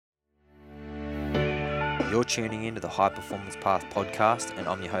You're tuning into the High Performance Path podcast, and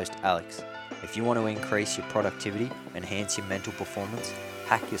I'm your host, Alex. If you want to increase your productivity, enhance your mental performance,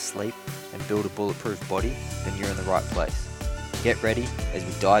 hack your sleep, and build a bulletproof body, then you're in the right place. Get ready as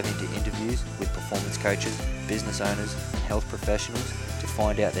we dive into interviews with performance coaches, business owners, and health professionals to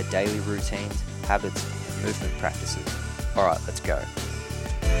find out their daily routines, habits, and movement practices. All right, let's go.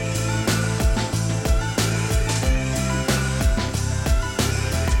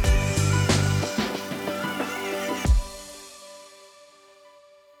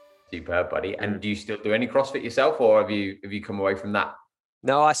 Superb, buddy. And do you still do any CrossFit yourself, or have you come away from that?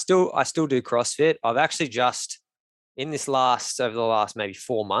 No, I still do CrossFit. I've actually just over the last maybe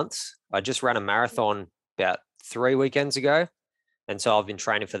 4 months, I just ran a marathon about 3 weekends ago. And so I've been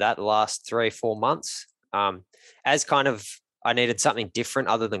training for that the last 3-4 months. As kind of, I needed something different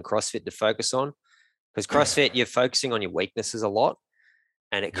other than CrossFit to focus on, because CrossFit, you're focusing on your weaknesses a lot.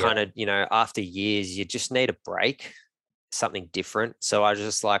 And it kind of, after years, you just need a break, something different. So I was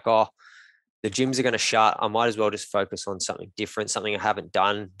just like, the gyms are going to shut. I might as well just focus on something different, something I haven't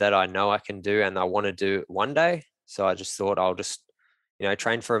done that I know I can do and I want to do one day. So I just thought I'll just,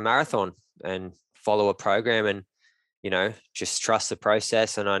 train for a marathon and follow a program and, just trust the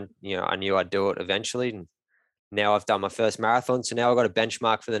process. And I knew I'd do it eventually. And now I've done my first marathon. So now I've got a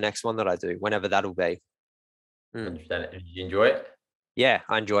benchmark for the next one that I do, whenever that'll be. 100%. Did you enjoy it? Yeah,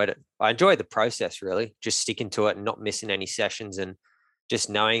 I enjoyed it. I enjoyed the process, really, just sticking to it and not missing any sessions, and just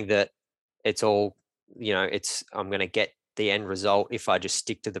knowing that it's all, I'm going to get the end result if I just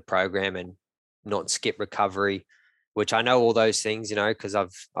stick to the program and not skip recovery, which I know all those things, because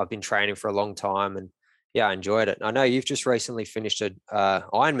I've been training for a long time, and yeah, I enjoyed it. I know you've just recently finished a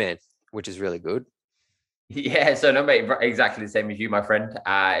Ironman, which is really good. Yeah, so no, mate, exactly the same as you, my friend.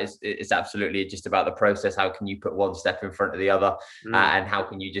 It's absolutely just about the process. How can you put one step in front of the other, and how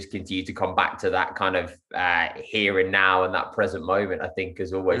can you just continue to come back to that kind of here and now and that present moment? I think,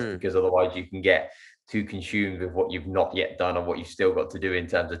 as always, because otherwise you can get too consumed with what you've not yet done or what you've still got to do in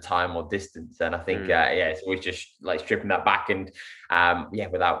terms of time or distance. And I think, it's always just like stripping that back and,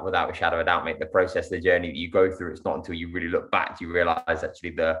 without a shadow of a doubt, mate, the process, the journey that you go through, it's not until you really look back do you realize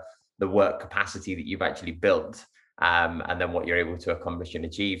actually the work capacity that you've actually built, and then what you're able to accomplish and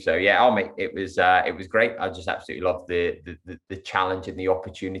achieve. So mate, it was great. I just absolutely love the challenge and the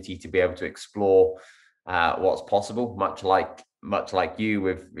opportunity to be able to explore what's possible, much like you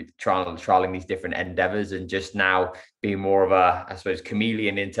with trialing these different endeavors, and just now being more of a, I suppose,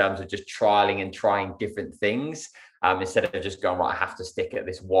 chameleon in terms of just trialing and trying different things, instead of just going, right, I have to stick at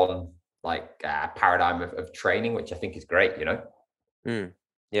this one paradigm of training, which I think is great,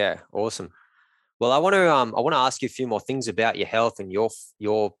 Yeah, awesome. Well, I want to ask you a few more things about your health and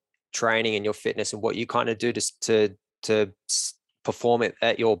your training and your fitness and what you kind of do to perform it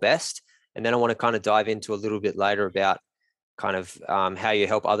at your best. And then I want to kind of dive into a little bit later about kind of how you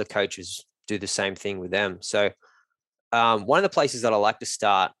help other coaches do the same thing with them. So one of the places that I like to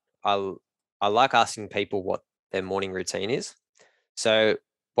start, I like asking people what their morning routine is. So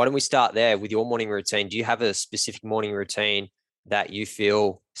why don't we start there with your morning routine? Do you have a specific morning routine that you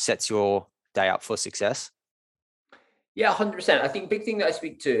feel sets your day up for success? Yeah, 100%. I think big thing that I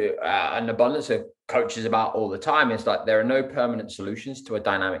speak to an abundance of coaches about all the time is like there are no permanent solutions to a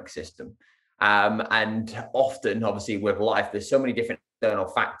dynamic system. And often, obviously, with life, there's so many different external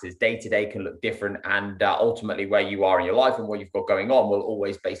factors. Day to day can look different, and ultimately where you are in your life and what you've got going on will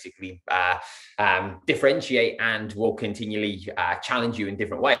always basically differentiate and will continually challenge you in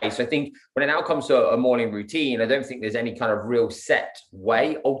different ways. So I think when it now comes to a morning routine, I don't think there's any kind of real set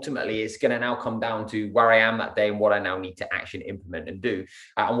way. Ultimately, it's going to now come down to where I am that day and what I now need to action, implement and do,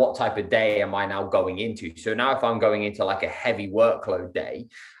 and what type of day am I now going into. So now if I'm going into like a heavy workload day,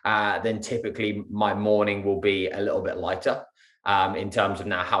 then typically my morning will be a little bit lighter. In terms of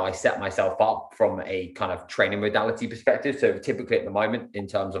now how I set myself up from a kind of training modality perspective. So typically at the moment, in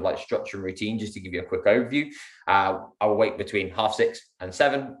terms of like structure and routine, just to give you a quick overview, I'll wake between 6:30 and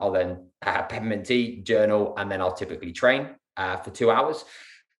 7. I'll then have peppermint tea, journal, and then I'll typically train for 2 hours.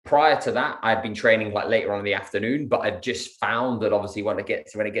 Prior to that, I'd been training like later on in the afternoon, but I just found that obviously when it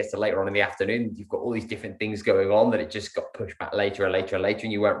gets to later on in the afternoon, you've got all these different things going on that it just got pushed back later and later and later,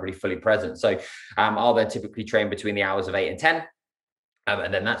 and you weren't really fully present. So I'll then typically train between the hours of 8 and 10.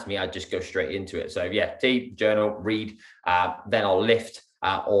 And then that's me. I just go straight into it. So tea, journal, read, then I'll lift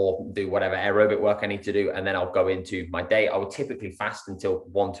or do whatever aerobic work I need to do. And then I'll go into my day. I will typically fast until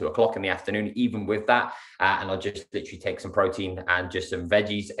 1-2 o'clock in the afternoon, even with that. And I'll just literally take some protein and just some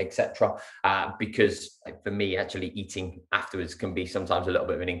veggies, etc. Because for me, actually eating afterwards can be sometimes a little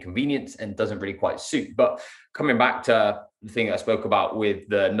bit of an inconvenience and doesn't really quite suit. But coming back to the thing I spoke about with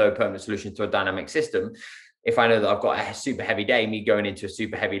the no permanent solution to a dynamic system, if I know that I've got a super heavy day, me going into a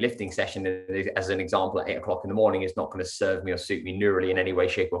super heavy lifting session, as an example, at 8 o'clock in the morning is not going to serve me or suit me neurally in any way,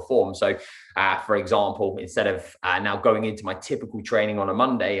 shape or form. So for example, instead of now going into my typical training on a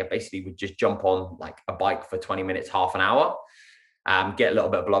Monday, I basically would just jump on like a bike for 20 minutes, half an hour, get a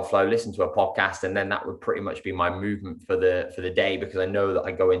little bit of blood flow, listen to a podcast, and then that would pretty much be my movement for the day, because I know that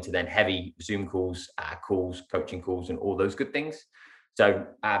I go into then heavy Zoom calls, coaching calls, and all those good things. So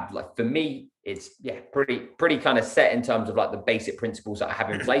like for me, it's pretty kind of set in terms of like the basic principles that I have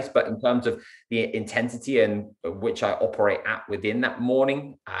in place, but in terms of the intensity and which I operate at within that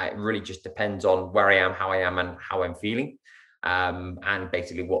morning, it really just depends on where I am, how I am, and how I'm feeling, and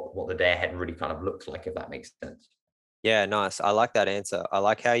basically what the day ahead really kind of looks like, if that makes sense. Yeah, nice. I like that answer. I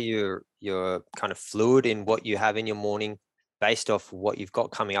like how you're kind of fluid in what you have in your morning based off what you've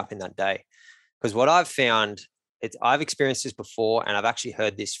got coming up in that day. Because what I've found, I've experienced this before, and I've actually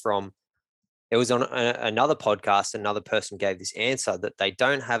heard this from, it was on another podcast, another person gave this answer, that they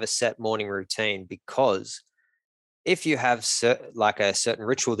don't have a set morning routine, because if you have like a certain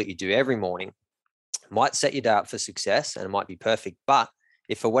ritual that you do every morning, it might set your day up for success and it might be perfect. But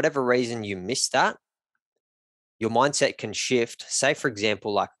if for whatever reason you miss that, your mindset can shift. Say, for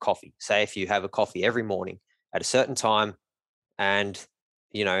example, like coffee. Say if you have a coffee every morning at a certain time, and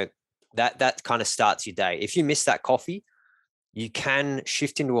that kind of starts your day. If you miss that coffee, you can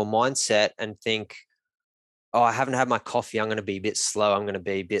shift into a mindset and think, oh, I haven't had my coffee, I'm going to be a bit slow, I'm going to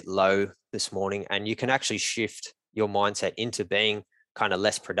be a bit low this morning. And you can actually shift your mindset into being kind of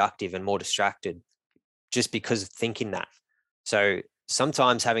less productive and more distracted just because of thinking that. So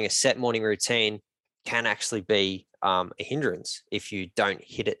sometimes having a set morning routine can actually be a hindrance if you don't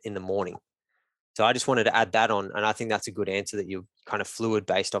hit it in the morning. So I just wanted to add that on. And I think that's a good answer, that you're kind of fluid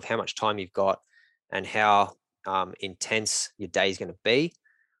based off how much time you've got and how intense your day is going to be.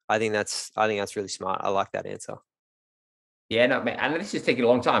 I think that's really smart. I like that answer. Yeah, no, man, and this is taking a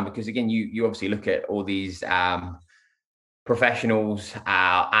long time, because again, you obviously look at all these professionals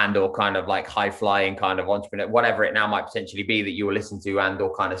and or kind of like high flying kind of entrepreneur, whatever it now might potentially be that you will listen to and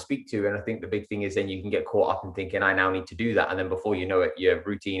or kind of speak to. And I think the big thing is then you can get caught up in thinking, I now need to do that. And then before you know it, your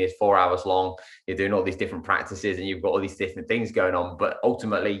routine is 4 hours long. You're doing all these different practices and you've got all these different things going on. But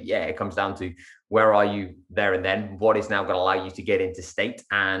ultimately, yeah, it comes down to, where are you there and then? What is now going to allow you to get into state?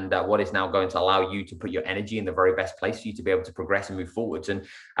 And what is now going to allow you to put your energy in the very best place for you to be able to progress and move forwards? And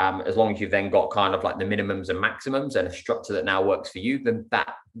as long as you've then got kind of like the minimums and maximums and a structure that now works for you, then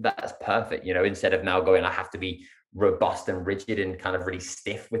that's perfect. Instead of now going, I have to be robust and rigid and kind of really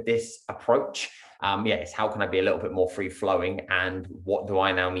stiff with this approach. It's how can I be a little bit more free flowing, and what do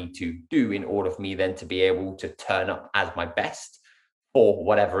I now need to do in order for me then to be able to turn up as my best for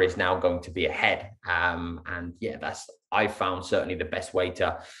whatever is now going to be ahead. That's, I found, certainly the best way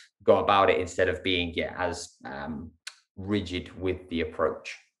to go about it, instead of being as rigid with the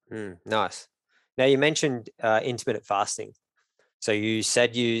approach. Nice. Now you mentioned intermittent fasting. So you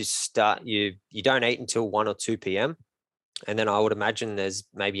said you don't eat until 1 or 2 p.m. And then I would imagine there's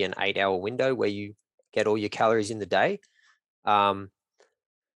maybe an 8-hour window where you get all your calories in the day. What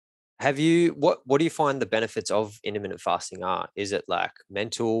do you find the benefits of intermittent fasting are? Is it like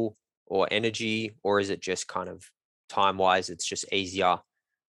mental or energy, or is it just kind of time wise, it's just easier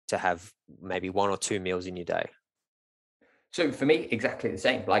to have maybe 1 or 2 meals in your day? So for me, exactly the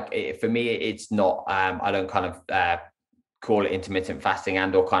same. Like for me, it's not, I don't kind of call it intermittent fasting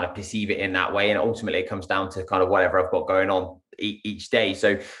and or kind of perceive it in that way. And ultimately it comes down to kind of whatever I've got going on each day.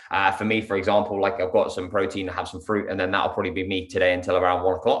 So for me, for example, like I've got some protein, I have some fruit, and then that'll probably be me today until around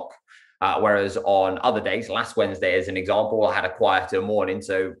 1 o'clock. Whereas on other days, last Wednesday, as an example, I had a quieter morning.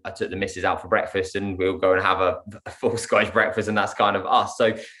 So I took the missus out for breakfast and we'll go and have a full Scottish breakfast. And that's kind of us.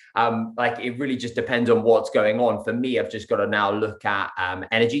 So like it really just depends on what's going on. For me, I've just got to now look at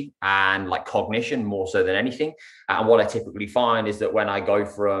energy and like cognition more so than anything. And what I typically find is that when I go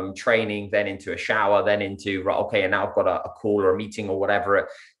from training, then into a shower, then into, right, okay, and now I've got a call or a meeting or whatever at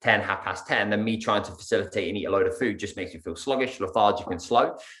 10:30, then me trying to facilitate and eat a load of food just makes me feel sluggish, lethargic, and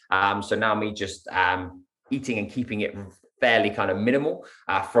slow. So now me just eating and keeping it fairly kind of minimal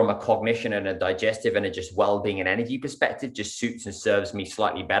from a cognition and a digestive and a just well-being and energy perspective just suits and serves me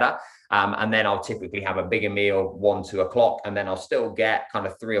slightly better. And then I'll typically have a bigger meal 1, 2 o'clock, and then I'll still get kind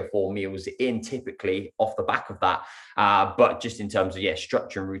of 3 or 4 meals in typically off the back of that. But just in terms of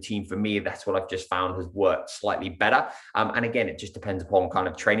structure and routine, for me, that's what I've just found has worked slightly better. And again, it just depends upon kind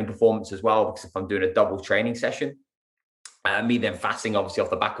of training performance as well, because if I'm doing a double training session, Me then fasting, obviously, off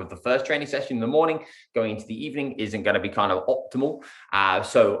the back of the first training session in the morning, going into the evening isn't going to be kind of optimal.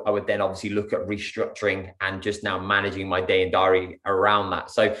 So I would then obviously look at restructuring and just now managing my day and diary around that.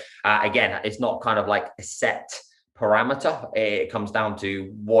 So again, it's not kind of like a set parameter. It comes down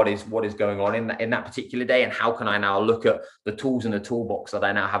to what is going on in that particular day, and how can I now look at the tools in the toolbox that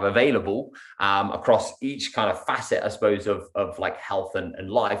I now have available across each kind of facet, I suppose, of like health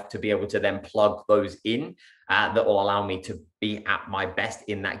and life, to be able to then plug those in that will allow me to be at my best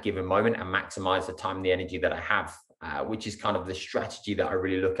in that given moment and maximize the time and the energy that I have, which is kind of the strategy that I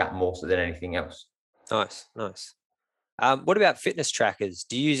really look at more so than anything else. Nice. What about fitness trackers?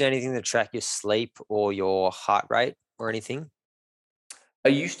 Do you use anything to track your sleep or your heart rate or anything? I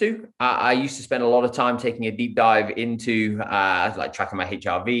used to. I used to spend a lot of time taking a deep dive into like tracking my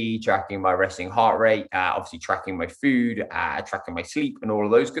HRV, tracking my resting heart rate, obviously tracking my food, tracking my sleep, and all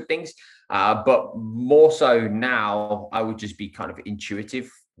of those good things. But more so now, I would just be kind of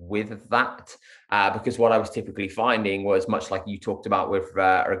intuitive with that, because what I was typically finding was, much like you talked about with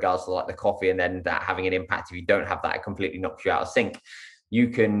regards to like the coffee, and then that having an impact if you don't have that, it completely knocks you out of sync. You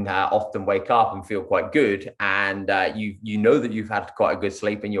can often wake up and feel quite good, and you know that you've had quite a good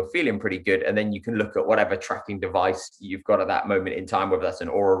sleep and you're feeling pretty good, and then you can look at whatever tracking device you've got at that moment in time, whether that's an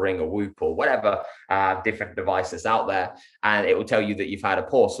Oura Ring or Whoop or whatever different device that's out there, and it will tell you that you've had a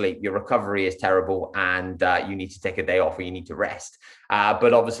poor sleep, your recovery is terrible, and you need to take a day off or you need to rest.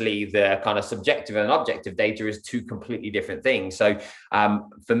 But obviously the kind of subjective and objective data is two completely different things. So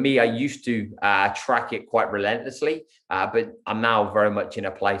for me, I used to track it quite relentlessly, but I'm now very much in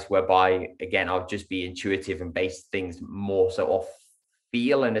a place whereby, again, I'll just be intuitive and base things more so off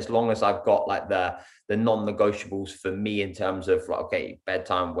feel. And as long as I've got like the non-negotiables for me in terms of like, okay,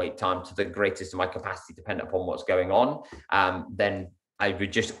 bedtime, wake time to the greatest of my capacity, depending upon what's going on, then I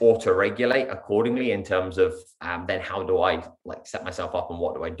would just auto-regulate accordingly in terms of then how do I like set myself up and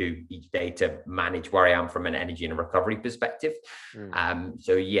what do I do each day to manage where I am from an energy and a recovery perspective.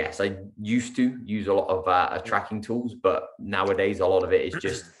 So yes, I used to use a lot of tracking tools, but nowadays a lot of it is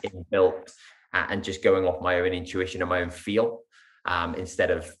just inbuilt and just going off my own intuition and my own feel,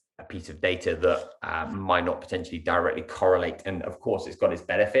 instead of a piece of data that might not potentially directly correlate. And of course, it's got its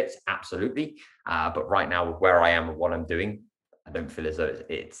benefits, absolutely. But right now, with where I am and what I'm doing, I don't feel as though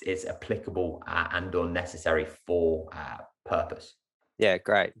it's applicable and or necessary for purpose. Yeah,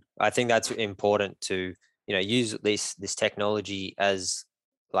 great. I think that's important to, use this technology as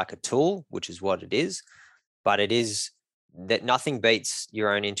like a tool, which is what it is, but it is that nothing beats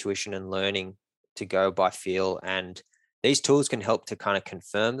your own intuition and learning to go by feel. And these tools can help to kind of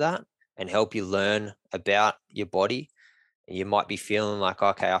confirm that and help you learn about your body. You might be feeling like,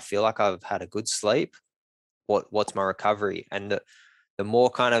 okay, I feel like I've had a good sleep. What's my recovery? And the more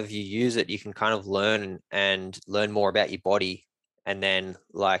kind of you use it, you can kind of learn more about your body. And then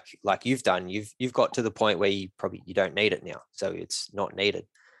like you've done, you've got to the point where you don't need it now. So it's not needed,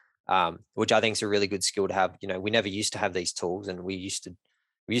 which I think is a really good skill to have. We never used to have these tools, and we used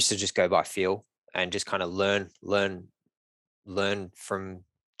to just go by feel and just kind of learn from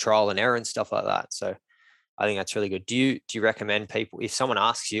trial and error and stuff like that. So I think that's really good. Do you recommend people, if someone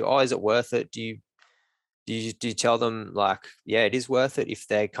asks you, oh, is it worth it? Do you tell them like, yeah, it is worth it if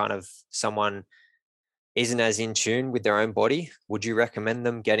they're kind of someone isn't as in tune with their own body? Would you recommend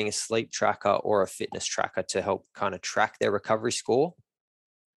them getting a sleep tracker or a fitness tracker to help kind of track their recovery score?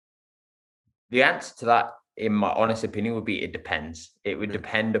 The answer to that, in my honest opinion, would be it depends. It would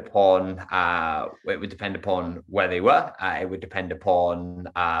depend upon where they were. It would depend upon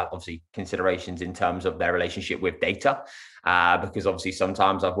obviously considerations in terms of their relationship with data, because obviously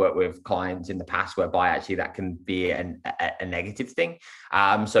sometimes I've worked with clients in the past whereby actually that can be a negative thing.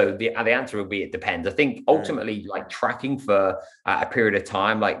 So the answer would be it depends. I think ultimately, like tracking for a period of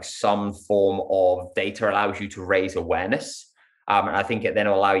time, like some form of data allows you to raise awareness. And I think it then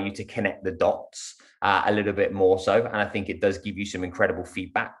will allow you to connect the dots a little bit more so. And I think it does give you some incredible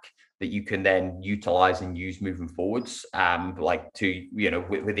feedback that you can then utilize and use moving forwards, like to,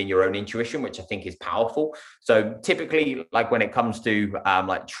 within your own intuition, which I think is powerful. So typically, like when it comes to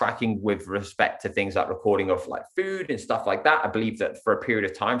like tracking with respect to things like recording of like food and stuff like that, I believe that for a period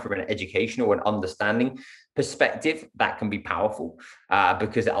of time, from an educational and understanding perspective, that can be powerful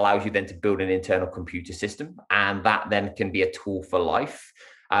because it allows you then to build an internal computer system, and that then can be a tool for life.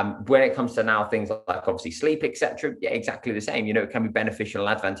 When it comes to now things like obviously sleep, etc., yeah, exactly the same. It can be beneficial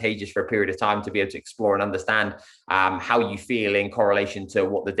and advantageous for a period of time to be able to explore and understand how you feel in correlation to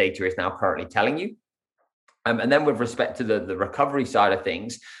what the data is now currently telling you. And then with respect to the recovery side of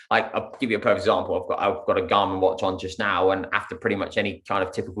things, like I'll give you a perfect example. I've got a Garmin watch on just now, and after pretty much any kind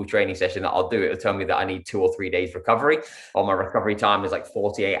of typical training session that I'll do, it'll tell me that I need 2 or 3 days recovery, or my recovery time is like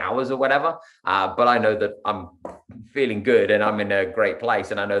 48 hours or whatever. But I know that I'm feeling good and I'm in a great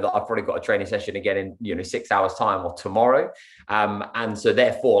place, and I know that I've probably got a training session again in 6 hours time or tomorrow. And so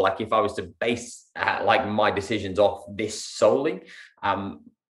therefore, like if I was to base like my decisions off this solely,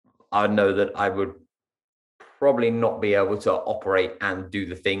 I know that I would probably not be able to operate and do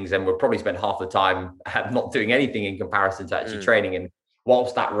the things, and we'll probably spend half the time not doing anything in comparison to actually training. And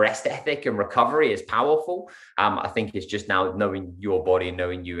whilst that rest ethic and recovery is powerful, I think it's just now knowing your body and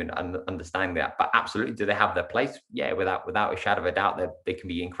knowing you and understanding that. But absolutely, do they have their place? Yeah, without a shadow of a doubt, they can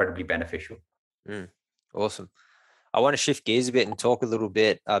be incredibly beneficial. Awesome. I want to shift gears a bit and talk a little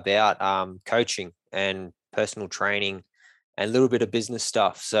bit about coaching and personal training and a little bit of business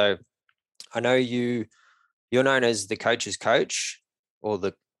stuff. So I know you're known as the coach's coach, or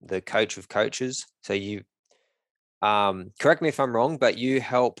the coach of coaches. So you, correct me if I'm wrong, but you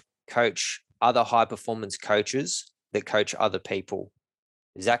help coach other high performance coaches that coach other people.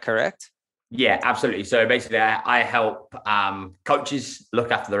 Is that correct? Yeah, absolutely. So basically, I help coaches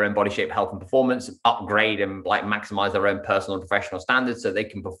look after their own body shape, health, and performance, upgrade and like maximize their own personal and professional standards so they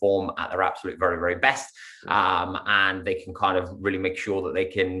can perform at their absolute very, very best. And they can kind of really make sure that they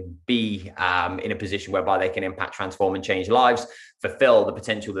can be in a position whereby they can impact, transform, and change lives, fulfill the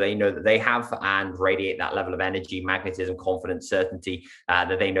potential that they know that they have, and radiate that level of energy, magnetism, confidence, certainty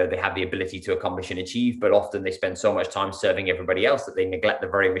that they know they have the ability to accomplish and achieve. But often they spend so much time serving everybody else that they neglect the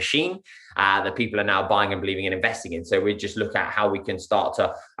very machine that people are now buying and believing and investing in. So we just look at how we can start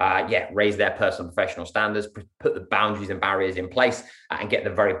to raise their personal and professional standards, put the boundaries and barriers in place, and get the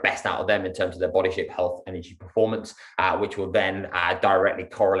very best out of them in terms of their body shape, health, energy, performance, which will then directly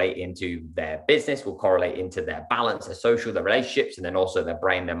correlate into their business, will correlate into their balance, their social, their relationships, and then also their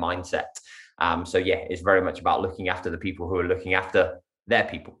brain, their mindset. So yeah, it's very much about looking after the people who are looking after their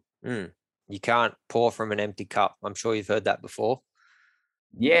people. You can't pour from an empty cup. I'm sure you've heard that before.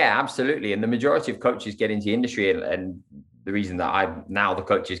 Yeah, absolutely. And the majority of coaches get into the industry, and the reason that I'm now the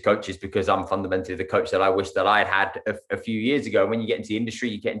coach's coach is because I'm fundamentally the coach that I wish that I had a few years ago. When you get into the industry,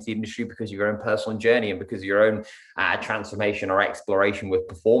 you get into the industry because of your own personal journey and because of your own transformation or exploration with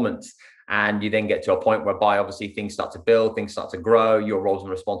performance. And you then get to a point whereby obviously things start to build, things start to grow, your roles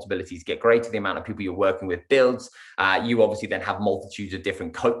and responsibilities get greater, the amount of people you're working with builds. You obviously then have multitudes of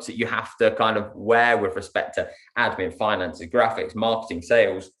different coats that you have to kind of wear with respect to admin, finances, graphics, marketing,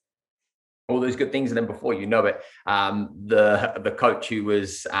 sales, all those good things. And then before you know it, the coach who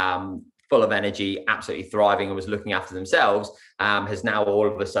was full of energy, absolutely thriving, and was looking after themselves, has now all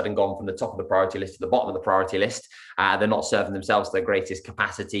of a sudden gone from the top of the priority list to the bottom of the priority list. They're not serving themselves to their greatest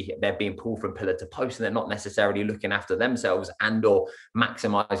capacity. They're being pulled from pillar to post, and they're not necessarily looking after themselves and or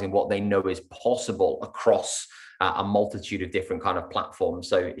maximizing what they know is possible across a multitude of different kind of platforms.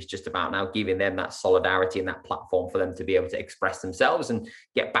 So it's just about now giving them that solidarity and that platform for them to be able to express themselves and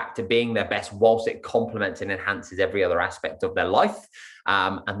get back to being their best, whilst it complements and enhances every other aspect of their life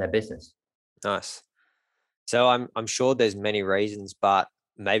and their business. Nice. So I'm sure there's many reasons, but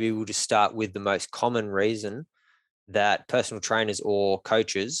maybe we'll just start with the most common reason that personal trainers or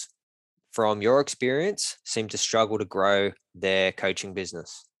coaches, from your experience, seem to struggle to grow their coaching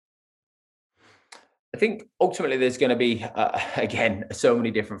business. I think ultimately there's going to be, again, so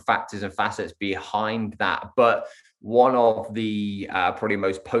many different factors and facets behind that. But one of the probably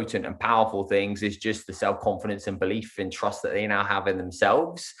most potent and powerful things is just the self-confidence and belief and trust that they now have in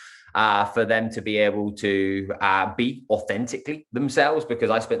themselves. For them to be able to be authentically themselves, because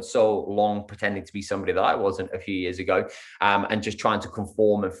I spent so long pretending to be somebody that I wasn't a few years ago, and just trying to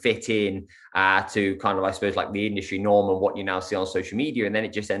conform and fit in to kind of, I suppose, like the industry norm and what you now see on social media. And then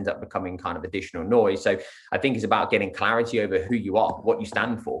it just ends up becoming kind of additional noise. So I think it's about getting clarity over who you are, what you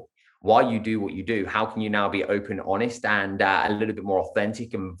stand for, why you do what you do. How can you now be open, honest, and a little bit more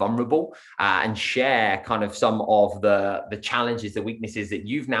authentic and vulnerable, and share kind of some of the challenges, the weaknesses that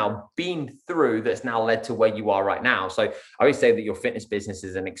you've now been through that's now led to where you are right now. So I always say that your fitness business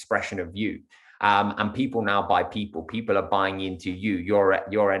is an expression of you. And people now buy people. People are buying into you,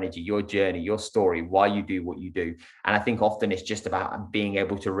 your energy, your journey, your story, why you do what you do. And I think often it's just about being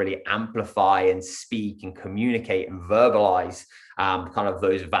able to really amplify and speak and communicate and verbalize kind of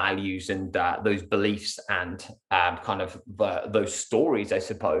those values and those beliefs and kind of those stories, I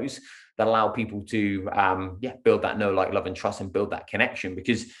suppose, that allow people to build that know, like, love, and trust, and build that connection.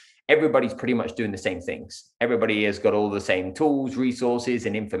 Because everybody's pretty much doing the same things. Everybody has got all the same tools, resources,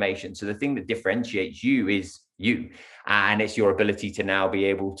 and information. So the thing that differentiates you is you. And it's your ability to now be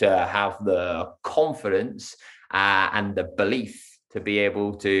able to have the confidence and the belief to be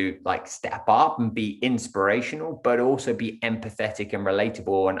able to like step up and be inspirational, but also be empathetic and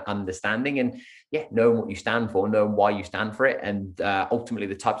relatable and understanding, and knowing what you stand for, knowing why you stand for it, and ultimately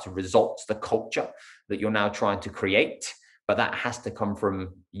the types of results, the culture that you're now trying to create. But that has to come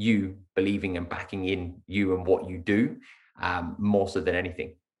from you believing and backing in you and what you do, more so than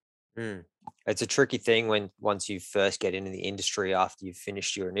anything. It's a tricky thing once you first get into the industry after you've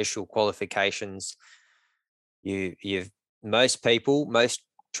finished your initial qualifications. Most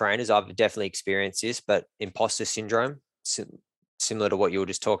trainers, I've definitely experienced this, but imposter syndrome, similar to what you were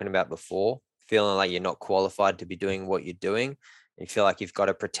just talking about before, feeling like you're not qualified to be doing what you're doing. You feel like you've got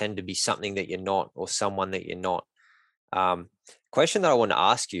to pretend to be something that you're not, or someone that you're not. Question that I want to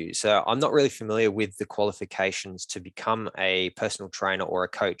ask you. So I'm not really familiar with the qualifications to become a personal trainer or a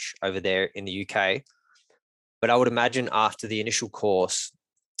coach over there in the UK, but I would imagine after the initial course,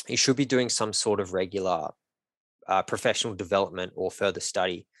 you should be doing some sort of regular professional development or further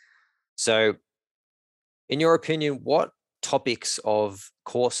study. So in your opinion, what topics of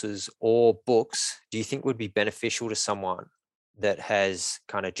courses or books do you think would be beneficial to someone that has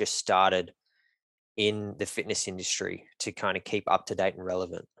kind of just started in the fitness industry to kind of keep up to date and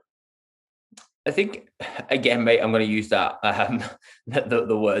relevant? I think, again, mate, I'm going to use that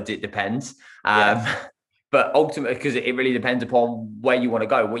the words "it depends." But ultimately, because it really depends upon where you want to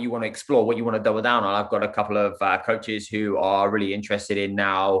go, what you want to explore, what you want to double down on. I've got a couple of coaches who are really interested in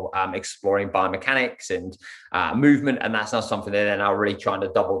now exploring biomechanics and movement. And that's not something that they're now really trying to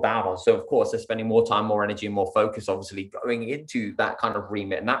double down on. So, of course, they're spending more time, more energy, and more focus, obviously, going into that kind of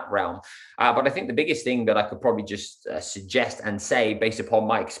remit in that realm. But I think the biggest thing that I could probably just suggest and say, based upon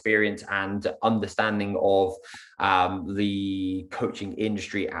my experience and understanding of the coaching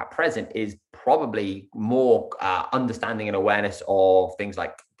industry at present, is probably more understanding and awareness of things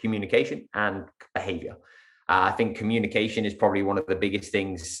like communication and behavior. I think communication is probably one of the biggest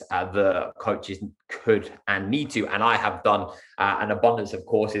things the coaches could and need to. And I have done an abundance of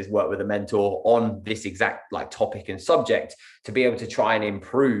courses, work with a mentor on this exact topic and subject, to be able to try and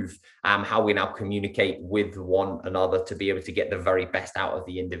improve how we now communicate with one another, to be able to get the very best out of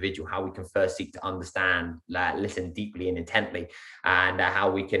the individual, how we can first seek to understand, listen deeply and intently, and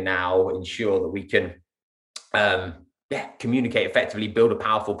how we can now ensure that we can communicate effectively, build a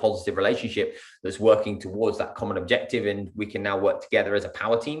powerful, positive relationship that's working towards that common objective. And we can now work together as a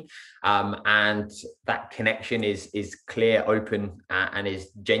power team. And that connection is clear, open, and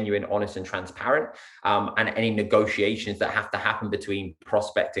is genuine, honest, and transparent. And any negotiations that have to happen between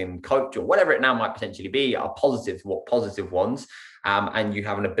prospect and coach, or whatever it now might potentially be, are positive ones. And you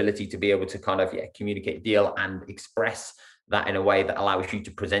have an ability to be able to kind of communicate, deal, and express that in a way that allows you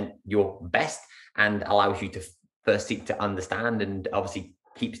to present your best and allows you to first seek to understand, and obviously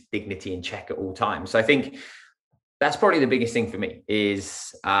keeps dignity in check at all times. So I think that's probably the biggest thing for me,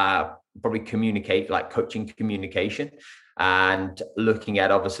 is probably coaching communication, and looking at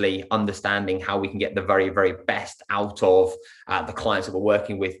obviously understanding how we can get the very, very best out of the clients that we're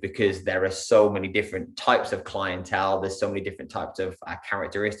working with, because there are so many different types of clientele. There's so many different types of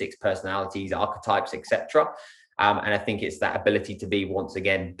characteristics, personalities, archetypes, etc. And I think it's that ability to be, once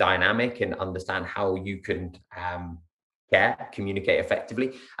again, dynamic and understand how you can communicate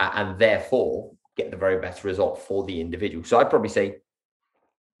effectively, and therefore get the very best result for the individual. So I'd probably say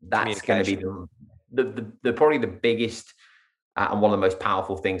that's going to be the probably the biggest and one of the most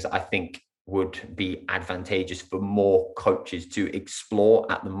powerful things that I think would be advantageous for more coaches to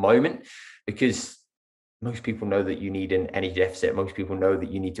explore at the moment, because most people know that you need an energy deficit. Most people know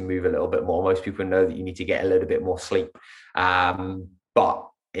that you need to move a little bit more. Most people know that you need to get a little bit more sleep. But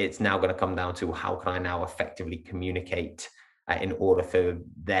it's now going to come down to, how can I now effectively communicate in order for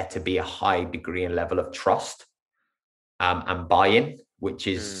there to be a high degree and level of trust and buy-in, which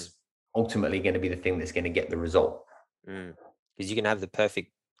is ultimately going to be the thing that's going to get the result. Because you can have the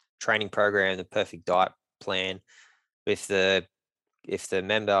perfect training program, the perfect diet plan. If the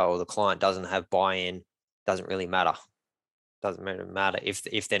member or the client doesn't have buy-in, doesn't really matter. Doesn't matter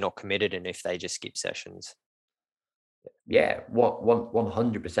if they're not committed and if they just skip sessions. Yeah,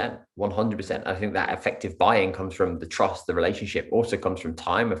 100%. I think that effective buy-in comes from the trust, the relationship, also comes from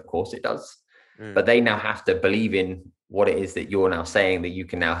time. Of course it does. But they now have to believe in what it is that you're now saying that you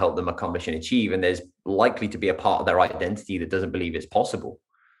can now help them accomplish and achieve. And there's likely to be a part of their identity that doesn't believe it's possible.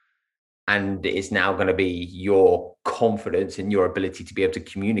 And it's now going to be your confidence and your ability to be able to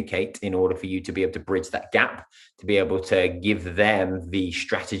communicate in order for you to be able to bridge that gap, to be able to give them the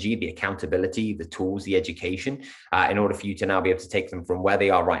strategy, the accountability, the tools, the education, in order for you to now be able to take them from where they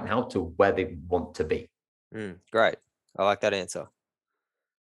are right now to where they want to be. Great. I like that answer.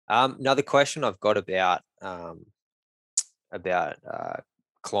 Another question I've got about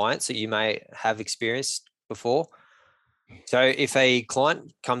clients that you may have experienced before. So if a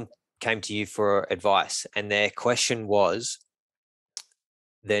client came to you for advice and their question was,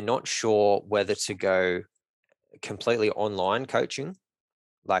 they're not sure whether to go completely online coaching,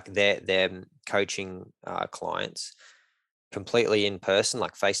 like they're coaching clients completely in person,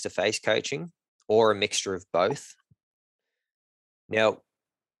 like face-to-face coaching, or a mixture of both. Now,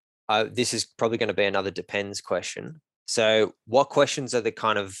 this is probably going to be another depends question. So what questions are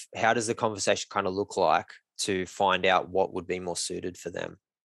how does the conversation kind of look like to find out what would be more suited for them?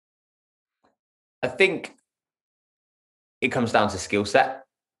 I think it comes down to skill set.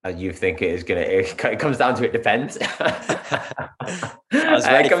 You think it comes down to it depends. I was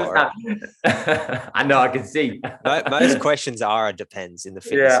ready for it. I know, I can see. Most questions are a depends in the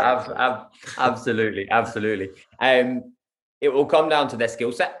fitness. Yeah, absolutely. It will come down to their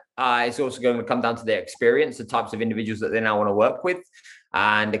skill set. It's also going to come down to their experience, the types of individuals that they now want to work with.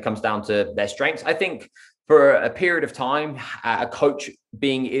 And it comes down to their strengths. I think for a period of time, a coach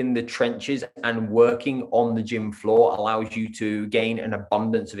being in the trenches and working on the gym floor allows you to gain an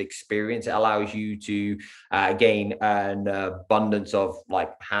abundance of experience. It allows you to gain an abundance of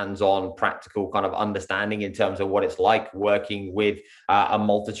like hands-on practical kind of understanding in terms of what it's like working with a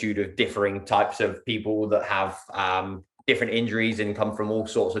multitude of differing types of people that have different injuries and come from all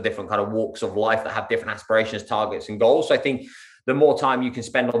sorts of different kind of walks of life that have different aspirations, targets, and goals. So I think the more time you can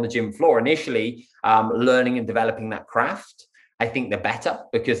spend on the gym floor initially, learning and developing that craft, I think the better,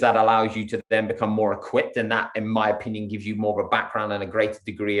 because that allows you to then become more equipped. And that, in my opinion, gives you more of a background and a greater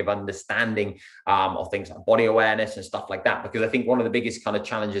degree of understanding of things like body awareness and stuff like that. Because I think one of the biggest kind of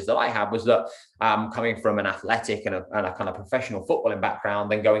challenges that I had was that coming from an athletic and a kind of professional footballing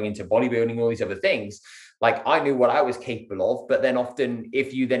background, then going into bodybuilding, all these other things, like I knew what I was capable of, but then often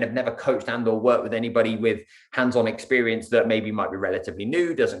if you then have never coached and or worked with anybody with hands-on experience that maybe might be relatively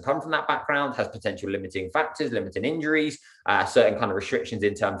new, doesn't come from that background, has potential limiting factors, limiting injuries, certain kind of restrictions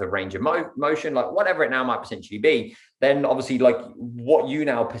in terms of range of motion, like whatever it now might potentially be, then obviously like what you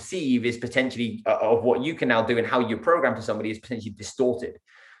now perceive is potentially of what you can now do and how you program to somebody is potentially distorted.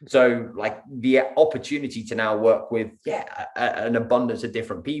 So like the opportunity to now work with, an abundance of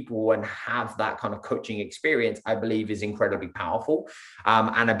different people and have that kind of coaching experience, I believe is incredibly powerful.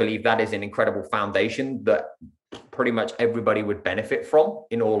 And I believe that is an incredible foundation that pretty much everybody would benefit from,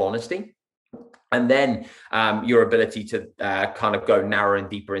 in all honesty. And then your ability to kind of go narrower and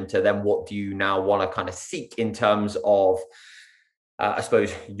deeper into then what do you now want to kind of seek in terms of I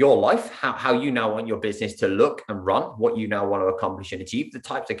suppose your life, how you now want your business to look and run, what you now want to accomplish and achieve, the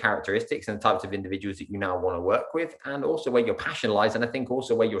types of characteristics and the types of individuals that you now want to work with, and also where your passion lies. And I think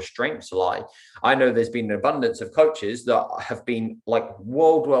also where your strengths lie. I know there's been an abundance of coaches that have been like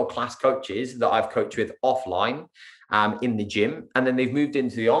world-class coaches that I've coached with offline in the gym. And then they've moved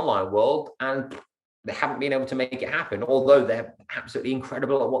into the online world and they haven't been able to make it happen, although they're absolutely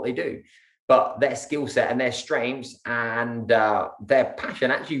incredible at what they do. But their skill set and their strengths and their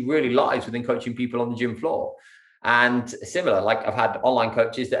passion actually really lies within coaching people on the gym floor. And similar, like I've had online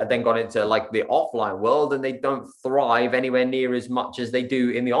coaches that have then gone into like the offline world and they don't thrive anywhere near as much as they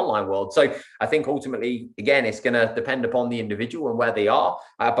do in the online world. So I think ultimately, again, it's going to depend upon the individual and where they are.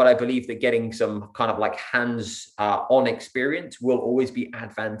 But I believe that getting some kind of like hands-on experience will always be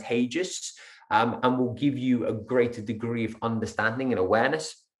advantageous and will give you a greater degree of understanding and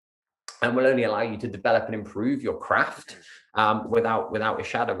awareness, and will only allow you to develop and improve your craft without a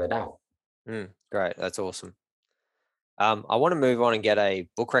shadow of a doubt. Great. That's awesome. I want to move on and get a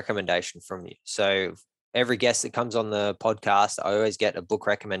book recommendation from you. So every guest that comes on the podcast, I always get a book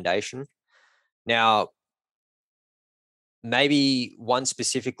recommendation. Now, maybe one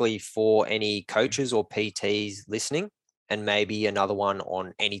specifically for any coaches or PTs listening, and maybe another one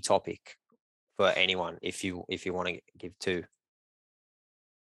on any topic for anyone, if you want to give two.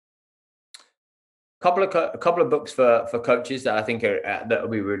 A couple of books for coaches that I think are that will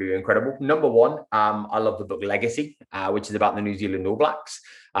be really incredible. Number one, I love the book Legacy, which is about the New Zealand All Blacks.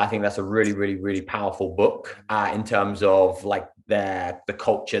 I think that's a really powerful book in terms of like the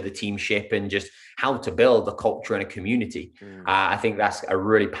culture, the teamship, and just how to build a culture and a community. I think that's a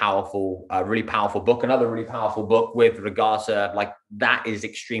really powerful book. Another really powerful book with regards to like that is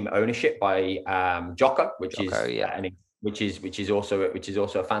Extreme Ownership by Jocko, which is which is also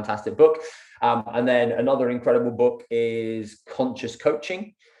a fantastic book. And then another incredible book is Conscious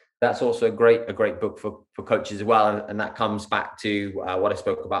Coaching. That's also a great book for coaches as well. And that comes back to what I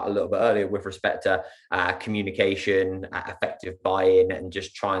spoke about a little bit earlier with respect to communication, effective buy-in, and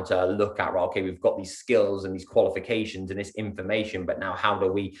just trying to look at, well, okay, we've got these skills and these qualifications and this information, but now how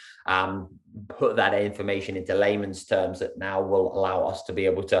do we put that information into layman's terms that now will allow us to be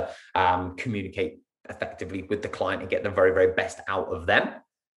able to communicate effectively with the client and get the very, very best out of them.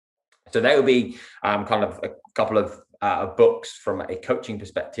 So that would be kind of a couple of books from a coaching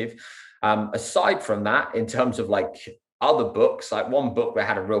perspective. Aside from that, in terms of like other books, like one book that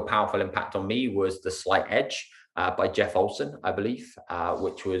had a real powerful impact on me was The Slight Edge by Jeff Olson, I believe,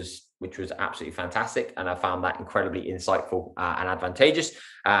 which was absolutely fantastic. And I found that incredibly insightful and advantageous.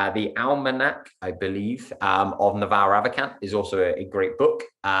 The Almanack, I believe, of Naval Ravikant is also a great book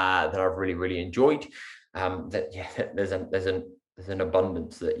that I've really, really enjoyed. There's an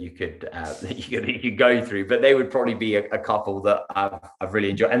abundance that you could go through, but they would probably be a couple that I've really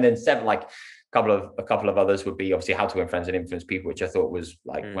enjoyed. And then a couple of others would be obviously How to Win Friends and Influence People, which I thought was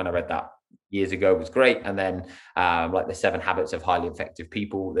like, when I read that years ago, was great. And then like The 7 Habits of Highly Effective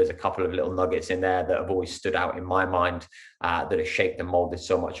People, there's a couple of little nuggets in there that have always stood out in my mind that have shaped and molded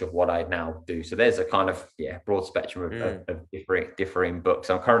so much of what I now do. So there's a kind of broad spectrum of differing books.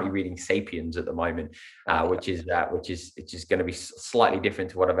 I'm currently reading Sapiens at the moment, which is going to be slightly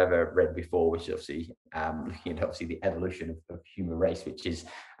different to what I've ever read before, which is obviously looking at obviously the evolution of human race, which is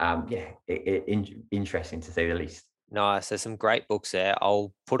interesting to say the least. Nice. There's some great books there.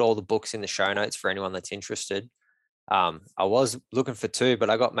 I'll put all the books in the show notes for anyone that's interested. I was looking for 2, but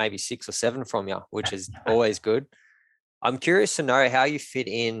I got maybe 6 or 7 from you, which is always good. I'm curious to know how you fit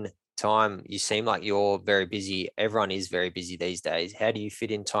in time. You seem like you're very busy. Everyone is very busy these days. How do you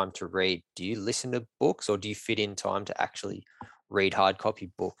fit in time to read? Do you listen to books, or do you fit in time to actually read hard copy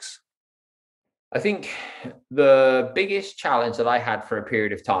books? I think the biggest challenge that I had for a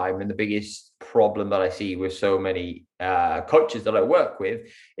period of time, and the biggest problem that I see with so many coaches that I work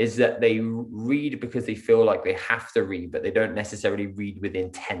with, is that they read because they feel like they have to read, but they don't necessarily read with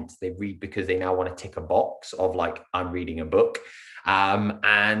intent. They read because they now want to tick a box of like, I'm reading a book.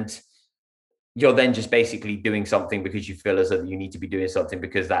 And you're then just basically doing something because you feel as though you need to be doing something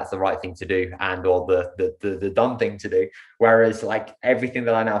because that's the right thing to do, and or the dumb thing to do. Whereas like everything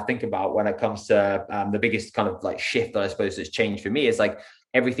that I now think about when it comes to the biggest kind of like shift that I suppose has changed for me is like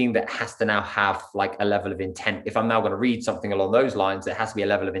everything that has to now have like a level of intent. If I'm now going to read something along those lines, there has to be a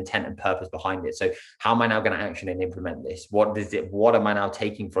level of intent and purpose behind it. So how am I now going to action and implement this? What am I now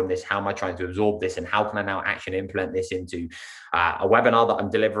taking from this? How am I trying to absorb this? And how can I now action and implement this into a webinar that I'm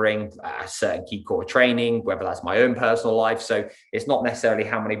delivering, a certain key core training, whether that's my own personal life? So it's not necessarily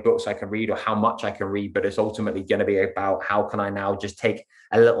how many books I can read or how much I can read, but it's ultimately going to be about how can I now just take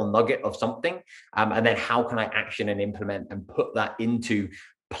a little nugget of something, and then how can I action and implement and put that into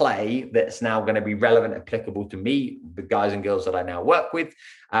play that's now going to be relevant, applicable to me, the guys and girls that I now work with,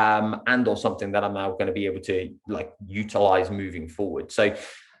 and or something that I'm now going to be able to like utilize moving forward. So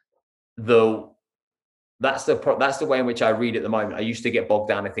that's the way in which I read at the moment. I used to get bogged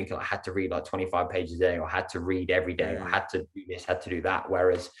down and thinking I had to read like 25 pages a day, or I had to read every day, or I had to do this, had to do that.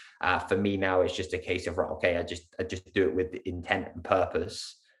 Whereas for me now, it's just a case of, right, okay, I just do it with intent and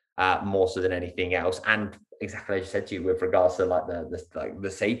purpose, more so than anything else. And exactly as I said to you with regards to like the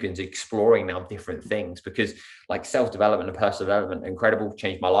Sapiens, exploring now different things, because like self-development and personal development, incredible,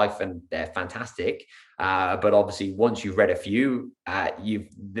 changed my life, and they're fantastic. But obviously once you've read a few,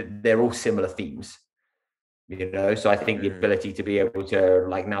 they're all similar themes. So I think the ability to be able to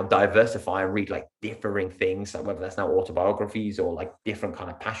like now diversify and read like differing things, like whether that's now autobiographies or like different kind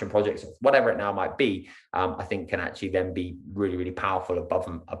of passion projects, or whatever it now might be, I think can actually then be really, really powerful above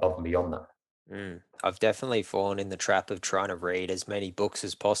and beyond that. I've definitely fallen in the trap of trying to read as many books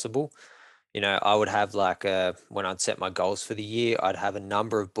as possible. I would have like when I'd set my goals for the year, I'd have a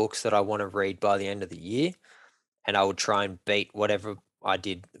number of books that I want to read by the end of the year, and I would try and beat whatever I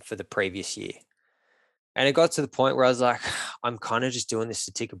did for the previous year. And it got to the point where I was like, I'm kind of just doing this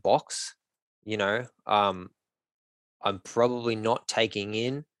to tick a box. I'm probably not taking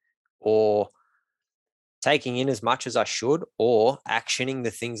in as much as I should, or actioning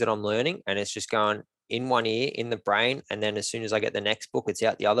the things that I'm learning. And it's just going in one ear, in the brain. And then as soon as I get the next book, it's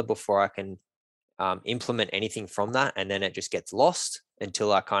out the other before I can implement anything from that. And then it just gets lost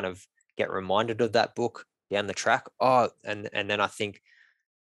until I kind of get reminded of that book down the track. And then I think,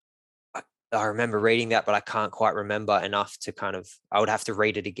 I remember reading that, but I can't quite remember enough to I would have to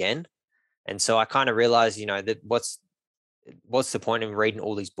read it again. And so I kind of realized, that what's the point of reading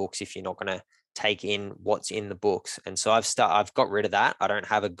all these books if you're not going to take in what's in the books. And so I've got rid of that. I don't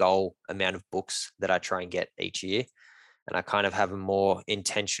have a goal amount of books that I try and get each year. And I kind of have a more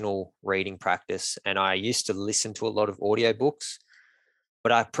intentional reading practice. And I used to listen to a lot of audiobooks,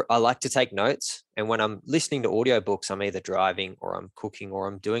 but I like to take notes. And when I'm listening to audiobooks, I'm either driving or I'm cooking or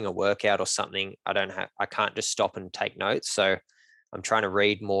I'm doing a workout or something. I can't just stop and take notes. So I'm trying to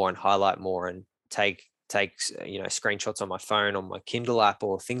read more and highlight more and take screenshots on my phone, on my Kindle app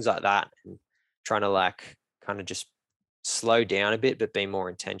or things like that, and trying to like kind of just slow down a bit, but be more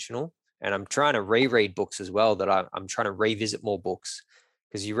intentional. And I'm trying to reread books as well, that I'm trying to revisit more books,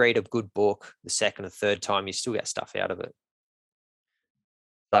 because you read a good book the second or third time, you still get stuff out of it.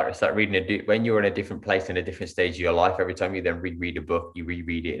 It's like reading when you're in a different place in a different stage of your life. Every time you then reread a book, you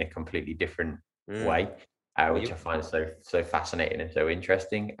reread it in a completely different way, which I find so fascinating and so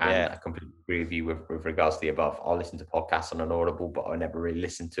interesting. And I completely agree with you with regards to the above. I'll listen to podcasts on an Audible, but I never really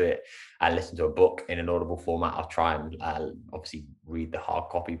listen to it. I listen to a book in an Audible format. I'll try and obviously read the hard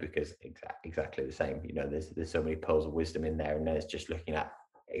copy, because exactly the same. There's so many pearls of wisdom in there, and then it's just looking at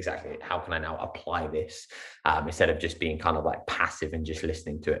exactly how can I now apply this, instead of just being kind of like passive and just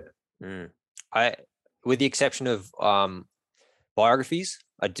listening to it. With the exception of biographies,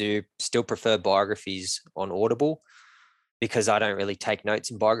 I do still prefer biographies on Audible, because I don't really take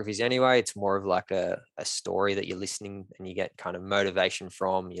notes in biographies anyway. It's more of like a story that you're listening and you get kind of motivation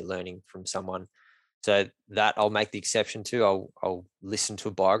from, you're learning from someone. So that I'll make the exception to. I'll listen to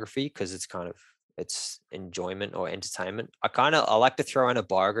a biography because it's enjoyment or entertainment. I like to throw in a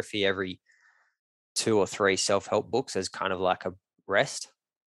biography every 2 or 3 self-help books as kind of like a rest,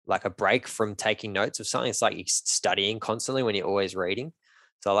 like a break from taking notes of something. It's like you're studying constantly when you're always reading.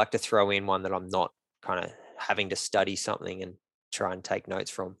 So I like to throw in one that I'm not kind of having to study something and try and take notes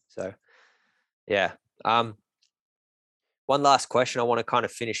from. So yeah. One last question I want to kind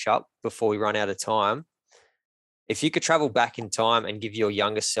of finish up before we run out of time. If you could travel back in time and give your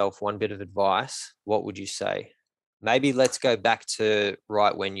younger self one bit of advice, what would you say? Maybe let's go back to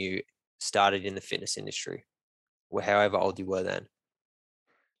right when you started in the fitness industry, or however old you were then.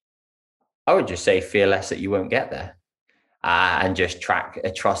 I would just say fear less that you won't get there. And just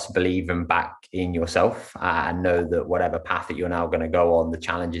trust, believe, and back in yourself, and know that whatever path that you're now going to go on, the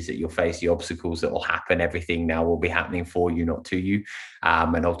challenges that you'll face, the obstacles that will happen, everything now will be happening for you, not to you.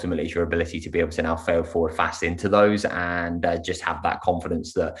 And ultimately, it's your ability to be able to now fail forward fast into those, and just have that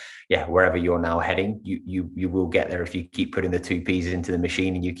confidence that, wherever you're now heading, you will get there if you keep putting the 2 P's into the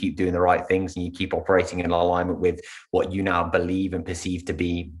machine, and you keep doing the right things, and you keep operating in alignment with what you now believe and perceive to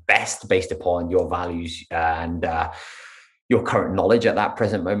be best based upon your values and your current knowledge at that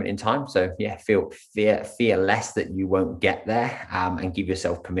present moment in time. So fear less that you won't get there, and give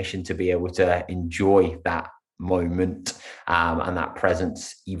yourself permission to be able to enjoy that moment, and that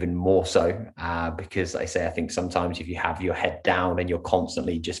presence even more so, because like I say, I think sometimes if you have your head down and you're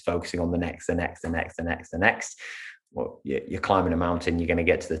constantly just focusing on the next, well, you're climbing a mountain, you're going to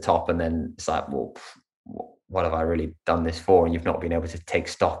get to the top, and then it's like, well, what have I really done this for? And you've not been able to take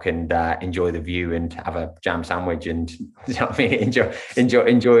stock and enjoy the view and have a jam sandwich and you know what I mean? enjoy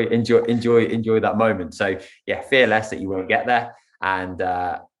that moment. So fear less that you won't get there, and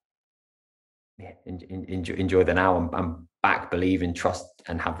enjoy the now, and back, believe, and trust,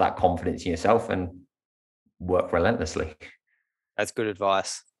 and have that confidence in yourself, and work relentlessly. That's good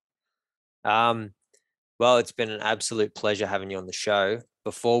advice. Well, it's been an absolute pleasure having you on the show.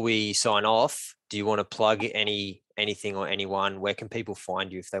 Before we sign off, do you want to plug anything or anyone? Where can people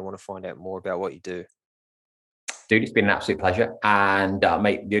find you if they want to find out more about what you do? Dude, it's been an absolute pleasure. And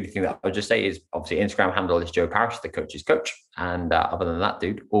mate, the only thing that I'll just say is, obviously, Instagram handle is Joe Parish, the coach's coach. And other than that,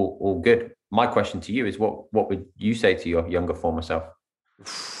 dude, all good. My question to you is, what would you say to your younger former self?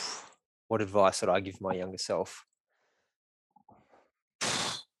 What advice would I give my younger self?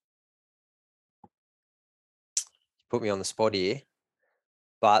 Put me on the spot here,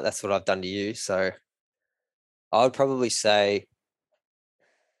 but that's what I've done to you. So I would probably say,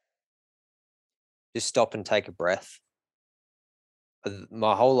 just stop and take a breath.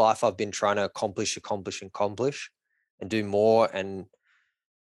 My whole life, I've been trying to accomplish and do more and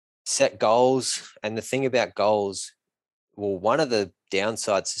set goals. And the thing about goals, well, one of the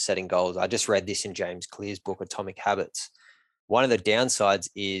downsides to setting goals, I just read this in James Clear's book, Atomic Habits. One of the downsides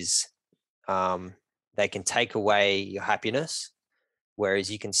is they can take away your happiness, whereas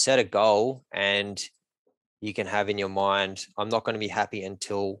you can set a goal and you can have in your mind, I'm not going to be happy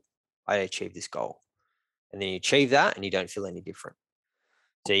until I achieve this goal. And then you achieve that and you don't feel any different.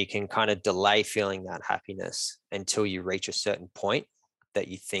 So you can kind of delay feeling that happiness until you reach a certain point that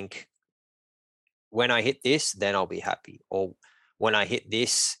you think, when I hit this, then I'll be happy. Or when I hit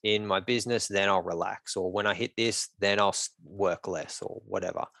this in my business, then I'll relax, or when I hit this, then I'll work less, or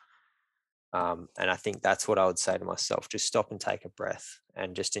whatever. And I think that's what I would say to myself. Just stop and take a breath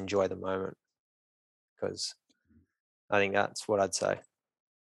and just enjoy the moment, because I think that's what I'd say.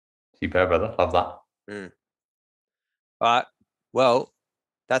 Superb, brother. Love that. All right. Well,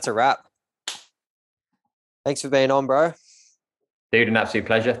 that's a wrap. Thanks for being on, bro. Dude, an absolute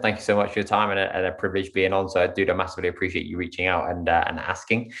pleasure. Thank you so much for your time, and a privilege being on. So, dude, I massively appreciate you reaching out and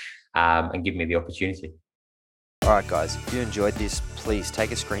asking and giving me the opportunity. All right, guys, if you enjoyed this, please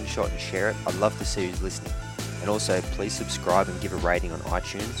take a screenshot and share it. I'd love to see who's listening. And also, please subscribe and give a rating on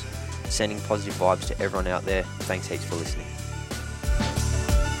iTunes. Sending positive vibes to everyone out there. Thanks heaps for listening.